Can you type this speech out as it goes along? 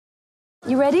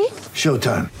You ready?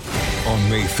 Showtime. On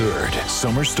May 3rd,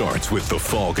 summer starts with The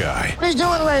Fall Guy. Let's do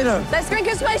it later. Let's drink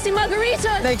a spicy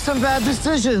margarita. Make some bad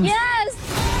decisions. Yes!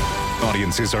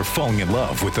 Audiences are falling in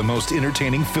love with the most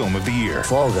entertaining film of the year.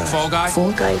 Fall Guy. Fall Guy?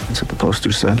 Fall Guy. That's what the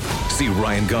poster said. See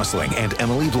Ryan Gosling and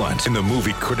Emily Blunt in the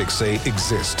movie critics say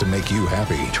exists to make you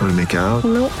happy. Trying to make it out?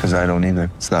 Nope. Because I don't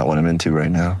either. It's not what I'm into right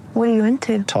now. What are you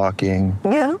into? Talking.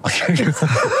 Yeah.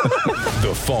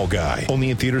 The Fall Guy.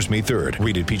 Only in theaters May 3rd.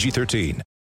 Rated PG-13.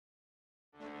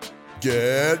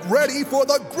 Get ready for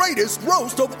the greatest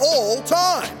roast of all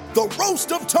time. The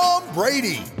Roast of Tom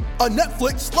Brady. A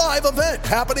Netflix live event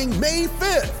happening May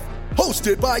 5th.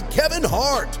 Hosted by Kevin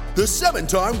Hart. The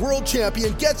 7-time world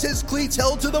champion gets his cleats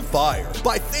held to the fire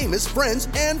by famous friends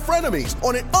and frenemies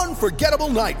on an unforgettable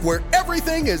night where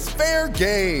everything is fair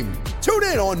game. Tune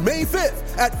in on May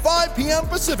 5th at 5 p.m.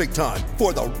 Pacific time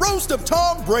for the Roast of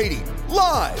Tom Brady.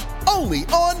 Live only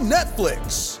on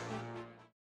Netflix.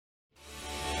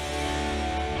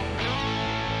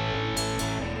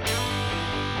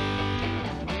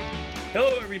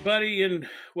 Hello, everybody, and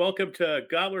welcome to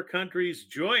Gobbler Country's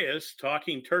Joyous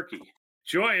Talking Turkey.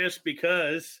 Joyous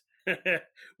because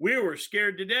we were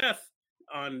scared to death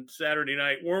on Saturday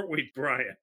night, weren't we,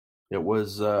 Brian? It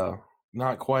was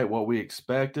not quite what we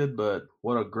expected, but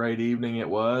what a great evening it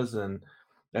was. And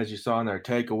as you saw in their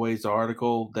takeaways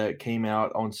article that came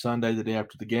out on Sunday, the day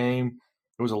after the game,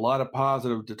 there was a lot of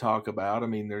positive to talk about. I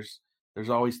mean, there's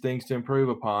always things to improve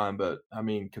upon, but I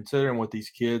mean, considering what these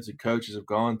kids and coaches have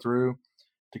gone through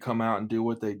to come out and do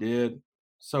what they did,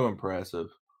 so impressive.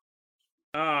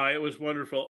 It was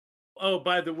wonderful. Oh,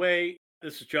 by the way,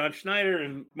 this is John Schneider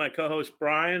and my co-host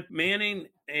Brian Manning,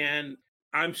 and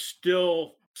I'm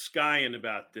still skying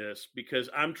about this because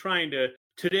I'm trying to.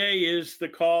 Today is the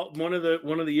call. One of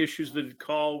the issues that the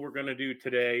call we're going to do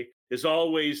today is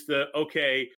always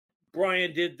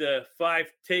Brian did the 5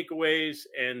 takeaways,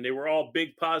 and they were all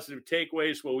big positive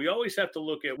takeaways. Well, we always have to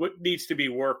look at what needs to be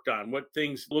worked on, what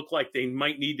things look like they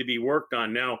might need to be worked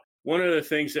on. Now, one of the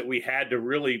things that we had to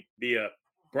really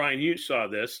Brian, you saw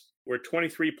this, we're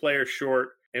 23 players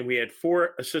short, and we had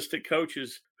 4 assistant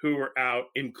coaches who were out,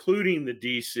 including the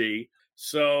DC.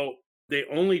 So they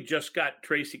only just got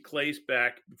Tracy Claeys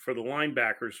back for the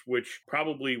linebackers, which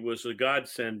probably was a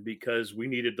godsend because we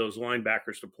needed those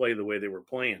linebackers to play the way they were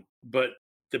playing. But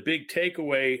the big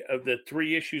takeaway of the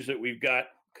 3 issues that we've got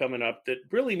coming up that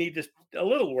really need a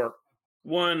little work.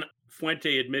 One,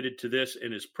 Fuente admitted to this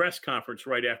in his press conference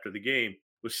right after the game,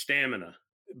 was stamina.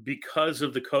 Because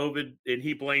of the COVID, and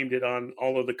he blamed it on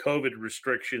all of the COVID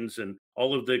restrictions and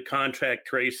all of the contact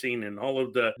tracing and all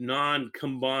of the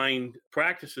non-combined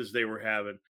practices they were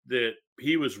having, that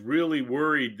he was really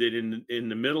worried that in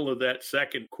the middle of that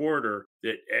second quarter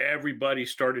that everybody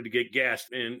started to get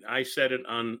gassed. And I said it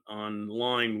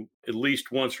online at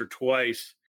least once or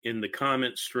twice in the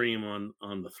comment stream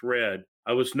on the thread.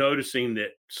 I was noticing that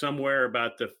somewhere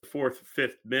about the 4th,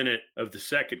 5th minute of the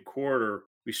second quarter,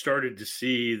 we started to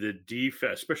see the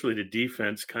defense, especially the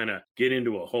defense, kind of get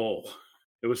into a hole.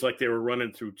 It was like they were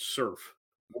running through surf.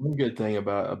 One good thing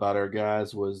about our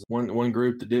guys was one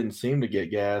group that didn't seem to get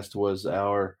gassed was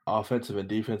our offensive and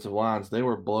defensive lines. They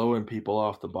were blowing people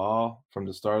off the ball from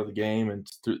the start of the game and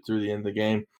through the end of the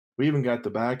game. We even got the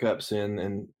backups in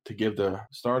and to give the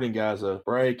starting guys a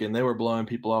break, and they were blowing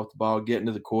people off the ball, getting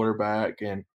to the quarterback.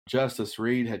 And Justice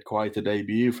Reed had quite the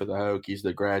debut for the Hokies,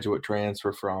 the graduate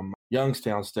transfer from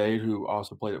Youngstown State, who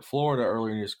also played at Florida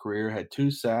earlier in his career, had 2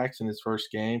 sacks in his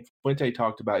first game. Fuente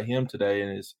talked about him today in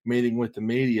his meeting with the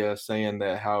media, saying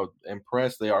that how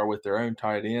impressed they are with their own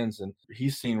tight ends. And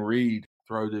he's seen Reed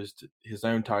throw his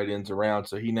own tight ends around,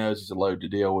 so he knows he's a load to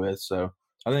deal with. So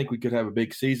I think we could have a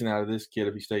big season out of this kid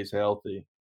if he stays healthy.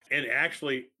 And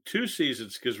actually 2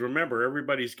 seasons, because remember,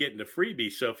 everybody's getting a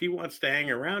freebie. So if he wants to hang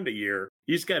around a year,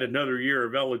 he's got another year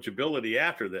of eligibility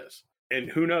after this. And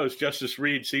who knows, Justice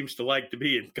Reed seems to like to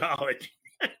be in college.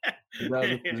 That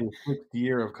was his 6th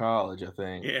year of college, I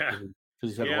think. Yeah. Because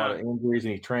he's had a lot of injuries,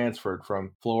 and he transferred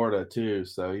from Florida too.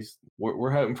 So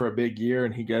we're hoping for a big year,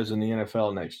 and he goes in the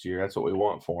NFL next year. That's what we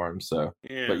want for him. So,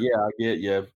 But yeah, I get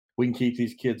you. If we can keep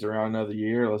these kids around another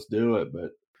year, let's do it. But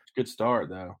it's a good start,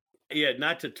 though. Yeah,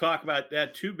 not to talk about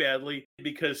that too badly,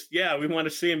 because we want to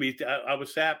see him. I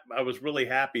was really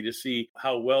happy to see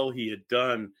how well he had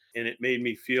done, and it made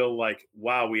me feel like,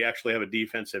 wow, we actually have a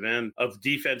defensive end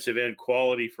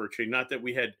quality for a change. Not that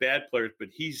we had bad players, but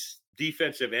he's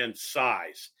defensive end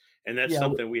size, and that's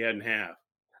something we hadn't have.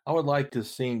 I would like to have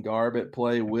seen Garbutt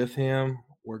play with him,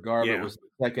 where Garbutt was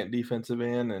the second defensive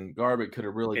end, and Garbutt could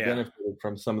have really benefited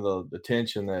from some of the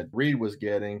attention that Reed was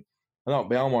getting. I thought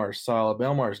Belmar's solid.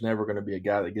 Belmar's never going to be a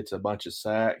guy that gets a bunch of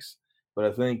sacks. But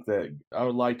I think that I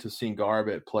would like to see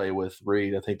Garbett play with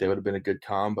Reed. I think they would have been a good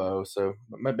combo. So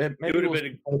maybe we'll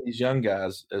see some of these young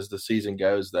guys as the season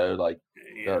goes, though, like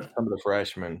some of the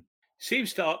freshmen.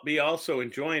 Seems to be also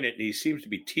enjoying it, and he seems to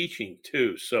be teaching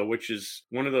too. So, which is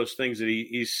one of those things that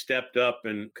he's stepped up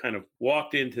and kind of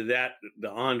walked into the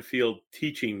on-field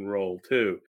teaching role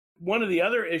too. One of the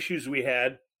other issues we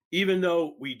had, even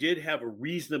though we did have a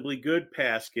reasonably good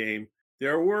pass game,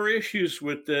 there were issues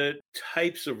with the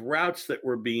types of routes that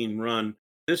were being run.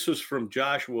 This was from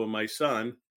Joshua, my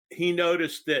son. He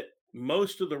noticed that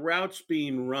most of the routes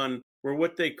being run were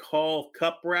what they call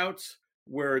cup routes,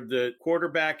 where the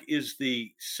quarterback is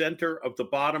the center of the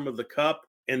bottom of the cup,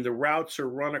 and the routes are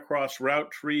run across route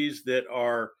trees that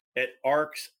are at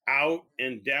arcs out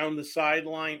and down the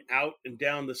sideline, out and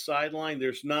down the sideline.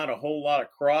 There's not a whole lot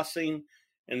of crossing,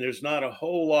 and there's not a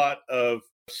whole lot of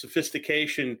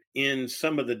sophistication in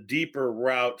some of the deeper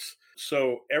routes.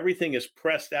 So everything is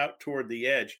pressed out toward the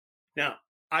edge. Now,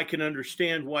 I can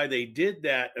understand why they did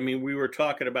that. I mean, we were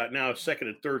talking about now second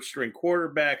and third string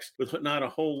quarterbacks with not a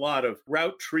whole lot of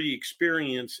route tree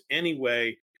experience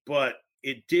anyway, but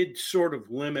it did sort of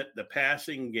limit the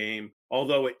passing game,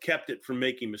 although it kept it from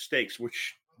making mistakes,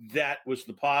 which that was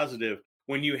the positive.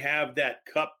 When you have that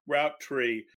cup route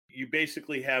tree, you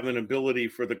basically have an ability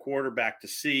for the quarterback to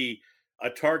see a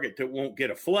target that won't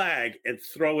get a flag and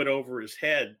throw it over his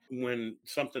head when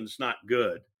something's not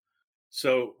good.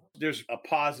 So there's a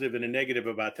positive and a negative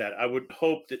about that. I would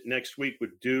hope that next week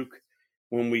with Duke,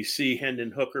 when we see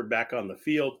Hendon Hooker back on the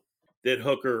field, that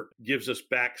Hooker gives us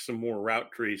back some more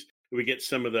route trees. We get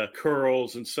some of the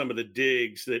curls and some of the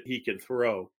digs that he can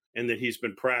throw and that he's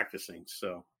been practicing.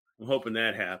 So I'm hoping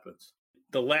that happens.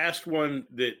 The last one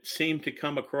that seemed to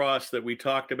come across that we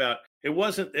talked about, it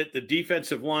wasn't that the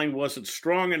defensive line wasn't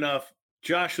strong enough.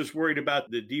 Josh was worried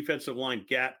about the defensive line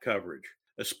gap coverage,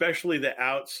 especially the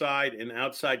outside and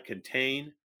outside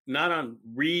contain. Not on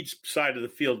Reed's side of the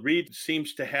field. Reed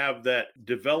seems to have that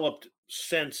developed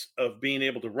sense of being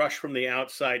able to rush from the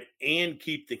outside and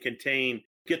keep the contain,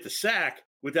 get the sack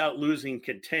without losing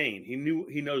contain.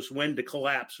 He knows when to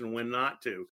collapse and when not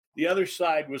to. The other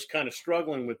side was kind of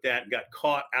struggling with that and got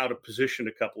caught out of position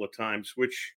a couple of times,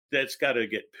 which that's got to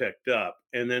get picked up.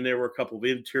 And then there were a couple of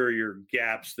interior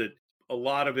gaps that a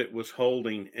lot of it was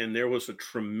holding, and there was a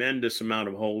tremendous amount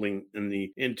of holding in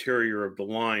the interior of the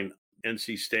line.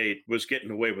 NC State was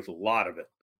getting away with a lot of it.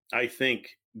 I think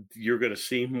you're going to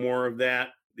see more of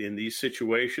that in these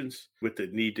situations with the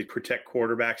need to protect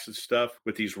quarterbacks and stuff,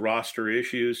 with these roster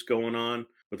issues going on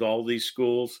with all these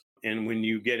schools. And when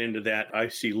you get into that, I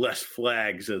see less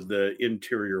flags of the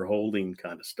interior holding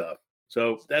kind of stuff.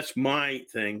 So that's my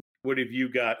thing. What have you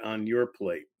got on your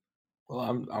plate? Well,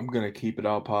 I'm going to keep it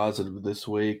all positive this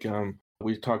week.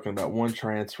 We're talking about one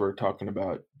transfer, talking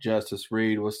about Justice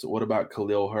Reed. What about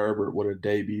Khalil Herbert? What a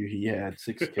debut he had.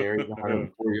 6 carries,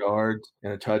 104 yards,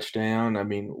 and a touchdown. I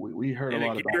mean, we heard a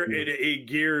lot about him. A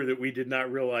gear that we did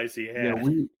not realize he had.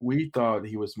 Yeah, we thought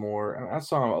he was more. I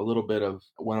saw a little bit of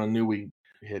when I knew we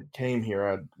had came here.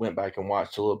 I went back and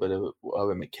watched a little bit of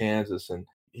him at Kansas, and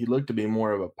he looked to be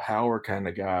more of a power kind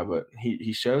of guy, but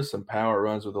he shows some power,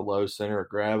 runs with a low center of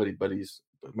gravity, but he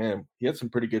had some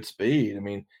pretty good speed. I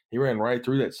mean, he ran right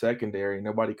through that secondary.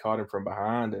 Nobody caught him from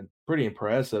behind, and pretty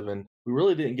impressive. And we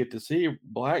really didn't get to see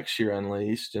Blackshear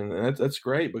unleashed, and that's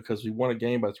great because we won a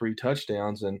game by 3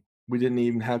 touchdowns, and we didn't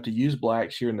even have to use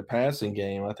Blackshear in the passing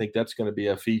game. I think that's going to be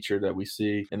a feature that we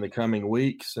see in the coming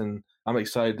weeks, and I'm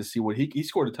excited to see what he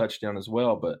scored a touchdown as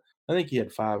well, but I think he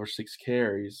had 5 or 6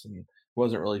 carries and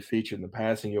wasn't really featured in the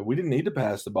passing game. We didn't need to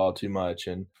pass the ball too much,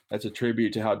 and that's a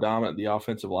tribute to how dominant the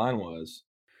offensive line was.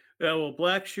 Well,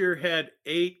 Blackshear had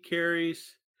 8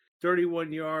 carries,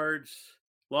 31 yards,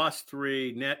 lost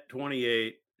 3, net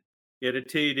 28. He had a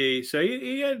TD. So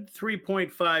he had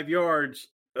 3.5 yards.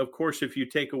 Of course, if you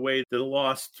take away the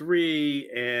lost 3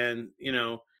 and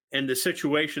the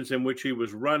situations in which he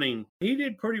was running, he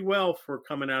did pretty well for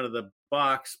coming out of the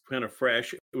box kind of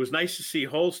fresh. It was nice to see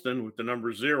Holston with the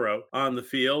number 0 on the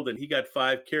field, and he got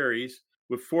 5 carries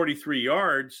with 43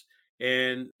 yards,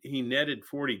 and he netted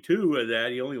 42 of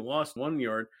that. He only lost 1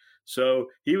 yard. So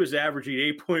he was averaging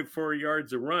 8.4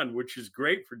 yards a run, which is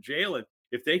great for Jalen.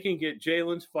 If they can get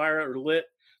Jalen's fire lit,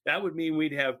 that would mean we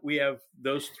have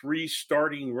those 3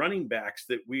 starting running backs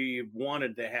that we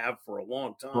wanted to have for a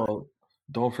long time. Well,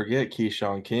 don't forget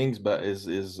Keyshawn Kings, but is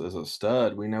a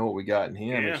stud. We know what we got in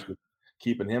him. Yeah.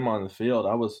 Keeping him on the field.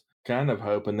 I was kind of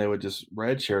hoping they would just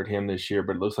redshirt him this year,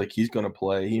 but it looks like he's going to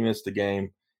play. He missed the game.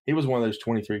 He was one of those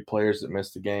 23 players that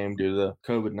missed the game due to the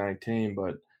COVID-19,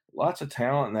 but lots of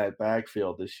talent in that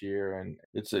backfield this year, and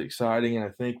it's exciting. And I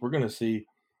think we're going to see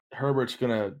Herbert's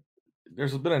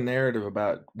there's been a narrative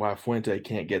about why Fuente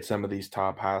can't get some of these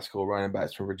top high school running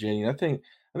backs from Virginia. I think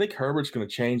Herbert's going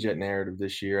to change that narrative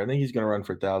this year. I think he's going to run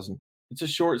for 1,000. It's a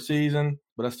short season,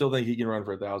 but I still think he can run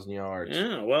for 1,000 yards.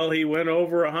 Yeah, well, he went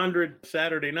over 100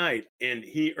 Saturday night, and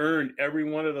he earned every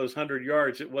one of those 100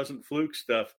 yards. It wasn't fluke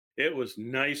stuff. It was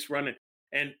nice running.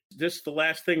 And this is the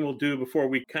last thing we'll do before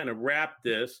we kind of wrap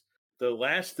this. The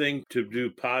last thing to do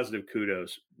positive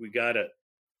kudos. We got a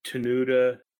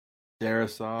Tenuta,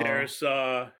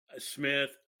 Darrisaw,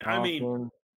 Smith. I mean,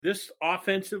 this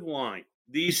offensive line,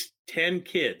 these 10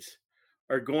 kids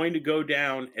are going to go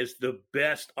down as the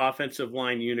best offensive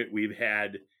line unit we've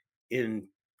had in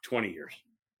 20 years.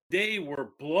 They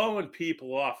were blowing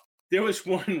people off. There was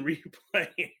one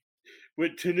replay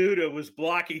when Tenuta was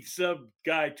blocking some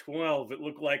guy 12. It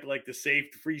looked like the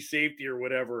free safety or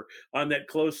whatever on that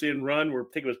close-in run where I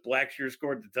think it was Blackshear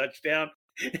scored the touchdown.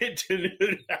 And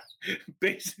Tenuta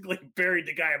basically buried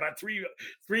the guy about three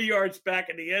yards back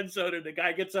in the end zone, and the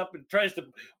guy gets up and tries to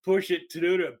push it.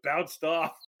 Tenuta bounced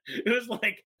off. It was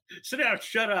like, sit down,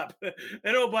 shut up.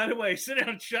 And oh, by the way, sit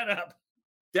down, shut up.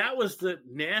 That was the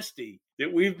nasty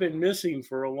that we've been missing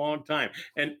for a long time.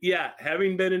 And yeah,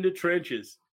 having been in the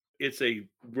trenches, it's a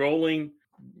rolling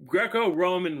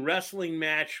Greco-Roman wrestling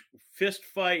match, fist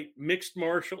fight, mixed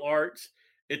martial arts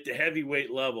at the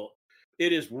heavyweight level.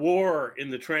 It is war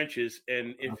in the trenches.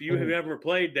 And if you have ever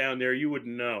played down there, you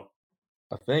wouldn't know.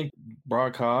 I think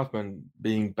Brock Hoffman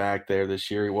being back there this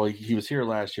year, well, he was here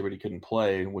last year, but he couldn't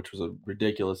play, which was a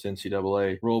ridiculous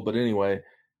NCAA rule. But anyway,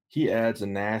 he adds a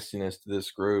nastiness to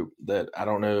this group that I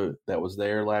don't know that was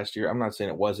there last year. I'm not saying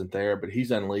it wasn't there, but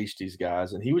he's unleashed these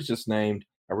guys. And he was just named,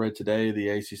 I read today, the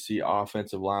ACC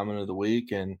Offensive Lineman of the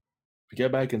Week. And if you go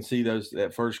back and see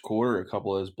that first quarter, a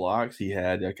couple of those blocks he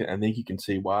had, I think you can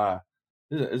see why.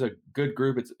 It's a good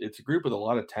group. It's a group with a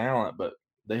lot of talent, but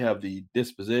they have the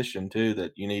disposition, too,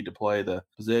 that you need to play the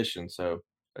position. So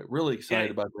really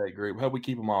excited about that group. Hope we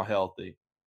keep them all healthy.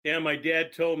 Yeah, my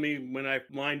dad told me when I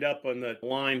lined up on the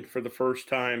line for the first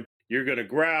time, you're going to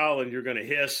growl and you're going to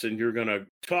hiss and you're going to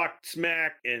talk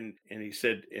smack. And he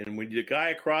said, and when the guy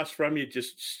across from you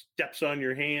just steps on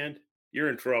your hand, you're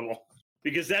in trouble.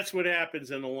 Because that's what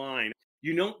happens in the line.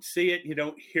 You don't see it, you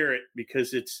don't hear it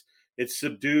because it's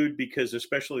subdued, because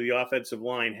especially the offensive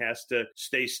line has to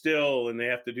stay still and they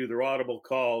have to do their audible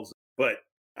calls. But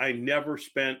I never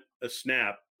spent a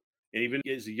snap, and even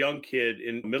as a young kid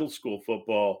in middle school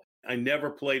football, I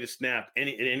never played a snap at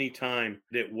any time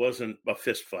that wasn't a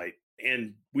fist fight.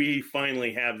 And we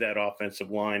finally have that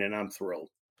offensive line, and I'm thrilled.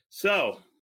 So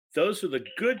those are the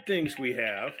good things we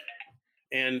have.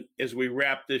 And as we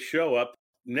wrap this show up,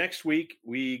 next week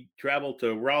we travel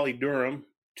to Raleigh-Durham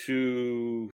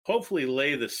to hopefully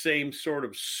lay the same sort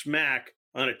of smack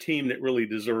on a team that really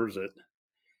deserves it.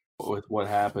 With what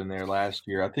happened there last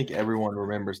year, I think everyone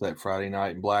remembers that Friday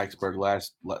night in Blacksburg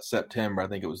last September. I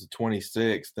think it was the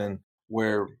 26th, and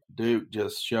where Duke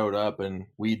just showed up and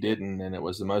we didn't, and it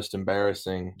was the most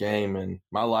embarrassing game in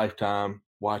my lifetime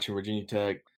watching Virginia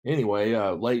Tech. Anyway,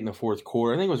 late in the fourth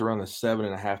quarter, I think it was around the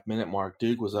 7.5-minute mark,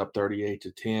 Duke was up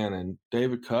 38-10, and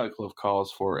David Cutcliffe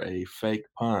calls for a fake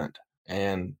punt.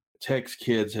 And Tech's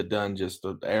kids had done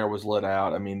the air was let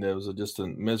out. I mean, there was just a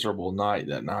miserable night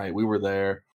that night. We were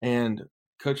there, and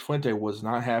Coach Fuente was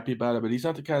not happy about it, but he's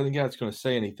not the kind of guy that's going to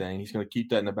say anything. He's going to keep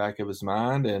that in the back of his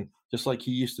mind. And just like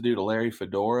he used to do to Larry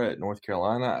Fedora at North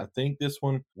Carolina, I think this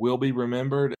one will be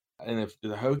remembered. And if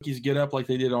the Hokies get up like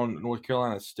they did on North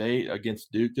Carolina State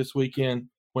against Duke this weekend,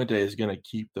 Fuente is going to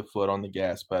keep the foot on the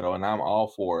gas pedal, and I'm all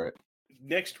for it.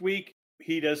 Next week,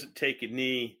 he doesn't take a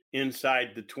knee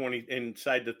inside the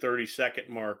 30-second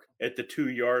mark at the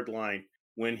 2-yard line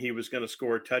when he was going to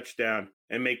score a touchdown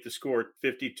and make the score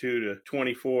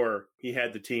 52-24. He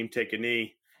had the team take a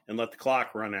knee and let the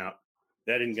clock run out.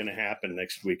 That isn't going to happen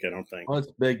next week, I don't think. Well,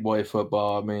 it's big boy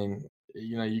football. I mean,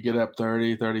 you get up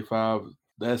 30, 35.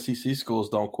 The SEC schools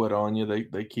don't quit on you.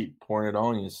 They keep pouring it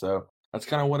on you. So that's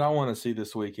kind of what I want to see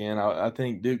this weekend. I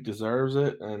think Duke deserves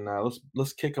it, and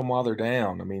let's kick them while they're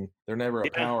down. I mean, they're never a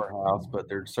powerhouse, but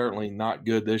they're certainly not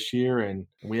good this year, and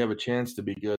we have a chance to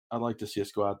be good. I'd like to see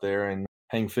us go out there and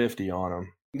hang 50 on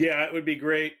them. Yeah, it would be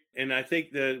great. And I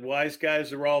think the wise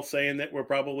guys are all saying that we're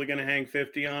probably going to hang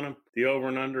 50 on them. The over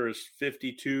and under is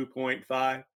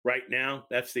 52.5 right now.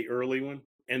 That's the early one.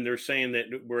 And they're saying that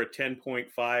we're a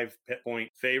 10.5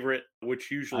 point favorite,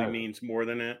 which usually means more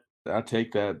than that. I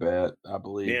take that bet. I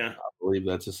believe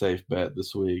that's a safe bet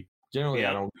this week. Generally,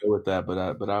 I don't go with that,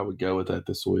 but I would go with that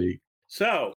this week.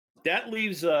 So that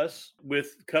leaves us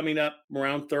with coming up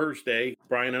around Thursday.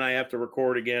 Brian and I have to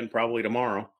record again probably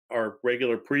tomorrow. our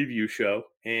regular preview show.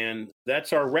 And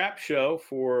that's our wrap show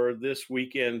for this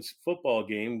weekend's football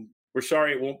game. We're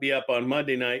sorry it won't be up on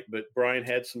Monday night, but Brian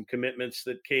had some commitments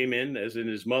that came in, as in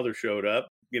his mother showed up.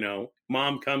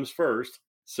 Mom comes first.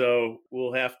 So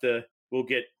we'll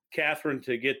get Catherine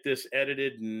to get this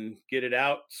edited and get it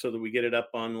out so that we get it up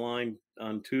online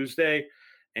on Tuesday.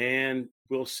 And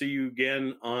we'll see you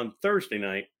again on Thursday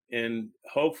night. And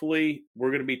hopefully we're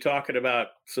going to be talking about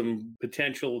some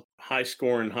potential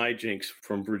high-scoring hijinks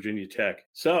from Virginia Tech.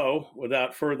 So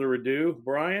without further ado,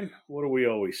 Brian, what do we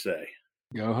always say?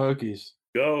 Go Hokies.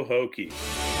 Go Hokies.